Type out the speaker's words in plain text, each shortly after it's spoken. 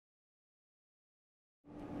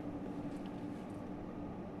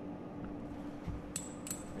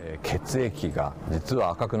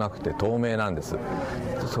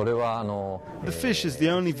fish is the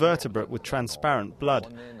only vertebrate with transparent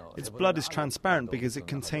blood. Its blood is transparent because it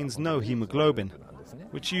contains no hemoglobin,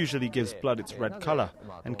 which usually gives blood its red color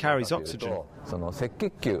and carries oxygen.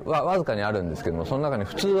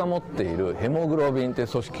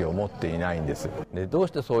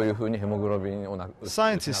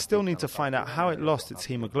 Scientists still need to find out how it lost its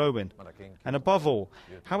hemoglobin, and above all,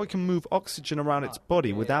 how it can move oxygen around its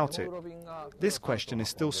body without it. This question is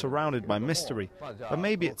still surrounded by mystery, but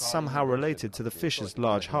maybe it's somehow related to the fish's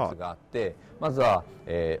large heart.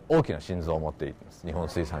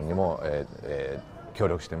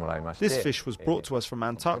 This fish was brought to us from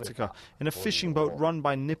Antarctica in a fishing boat run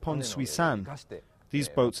by Nippon Suisan. These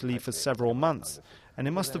boats leave for several months, and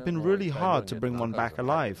it must have been really hard to bring one back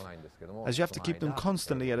alive, as you have to keep them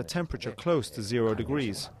constantly at a temperature close to 0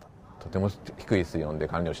 degrees. I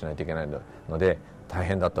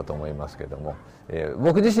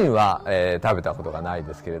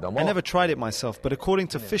never tried it myself, but according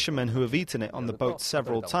to fishermen who have eaten it on the boat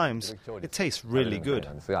several times, it tastes really good.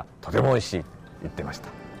 とても美味しい言ってまし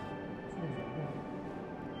た。